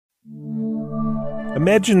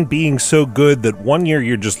Imagine being so good that one year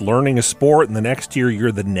you're just learning a sport and the next year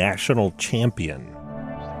you're the national champion.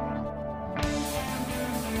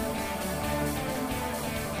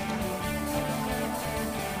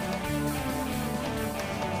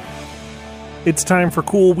 It's time for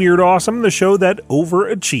Cool, Weird, Awesome, the show that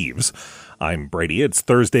overachieves. I'm Brady. It's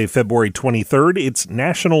Thursday, February 23rd. It's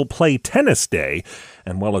National Play Tennis Day.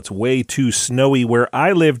 And while it's way too snowy where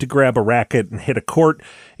I live to grab a racket and hit a court,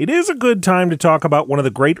 it is a good time to talk about one of the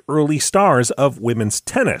great early stars of women's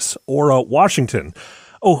tennis, Ora Washington.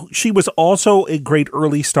 Oh, she was also a great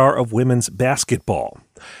early star of women's basketball.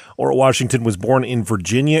 Ora Washington was born in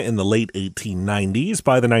Virginia in the late 1890s.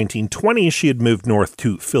 By the 1920s, she had moved north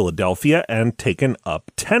to Philadelphia and taken up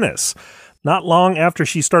tennis. Not long after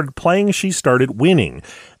she started playing, she started winning.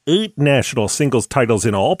 8 national singles titles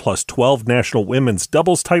in all, plus 12 national women's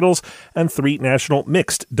doubles titles and 3 national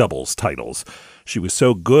mixed doubles titles. She was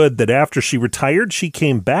so good that after she retired, she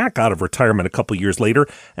came back out of retirement a couple years later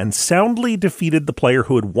and soundly defeated the player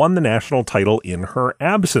who had won the national title in her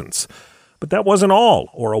absence. But that wasn't all.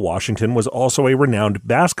 Ora Washington was also a renowned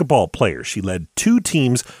basketball player. She led 2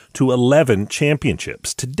 teams to 11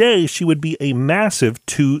 championships. Today, she would be a massive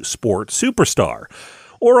 2-sport superstar.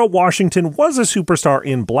 Ora Washington was a superstar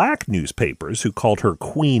in black newspapers who called her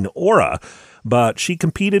Queen Ora, but she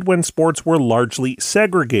competed when sports were largely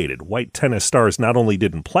segregated. White tennis stars not only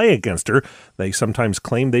didn't play against her, they sometimes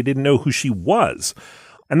claimed they didn't know who she was.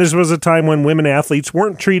 And this was a time when women athletes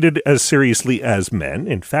weren't treated as seriously as men.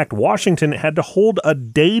 In fact, Washington had to hold a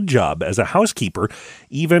day job as a housekeeper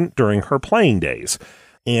even during her playing days.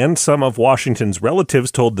 And some of Washington's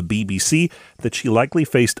relatives told the BBC that she likely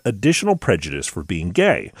faced additional prejudice for being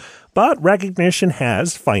gay. But recognition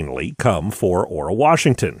has finally come for Ora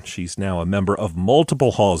Washington. She's now a member of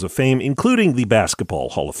multiple halls of fame, including the Basketball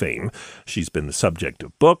Hall of Fame. She's been the subject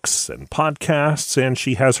of books and podcasts, and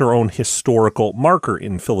she has her own historical marker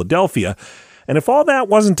in Philadelphia. And if all that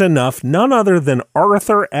wasn't enough, none other than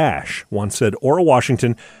Arthur Ashe once said Ora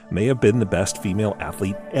Washington may have been the best female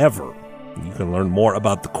athlete ever. You can learn more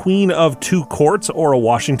about the Queen of 2 Courts, Ora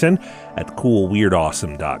Washington, at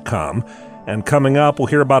coolweirdawesome.com. And coming up, we'll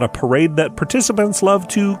hear about a parade that participants love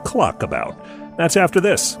to cluck about. That's after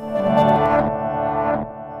this.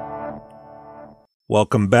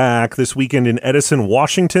 Welcome back. This weekend in Edison,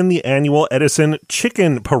 Washington, the annual Edison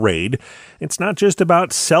Chicken Parade. It's not just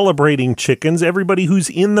about celebrating chickens. Everybody who's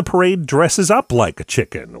in the parade dresses up like a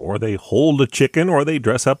chicken, or they hold a chicken, or they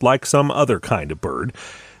dress up like some other kind of bird.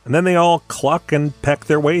 And then they all cluck and peck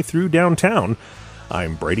their way through downtown.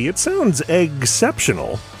 I'm Brady. It sounds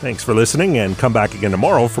exceptional. Thanks for listening, and come back again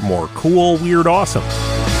tomorrow for more Cool, Weird, Awesome.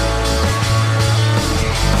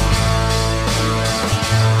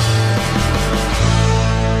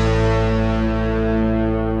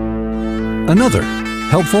 Another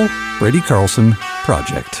helpful Brady Carlson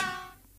project.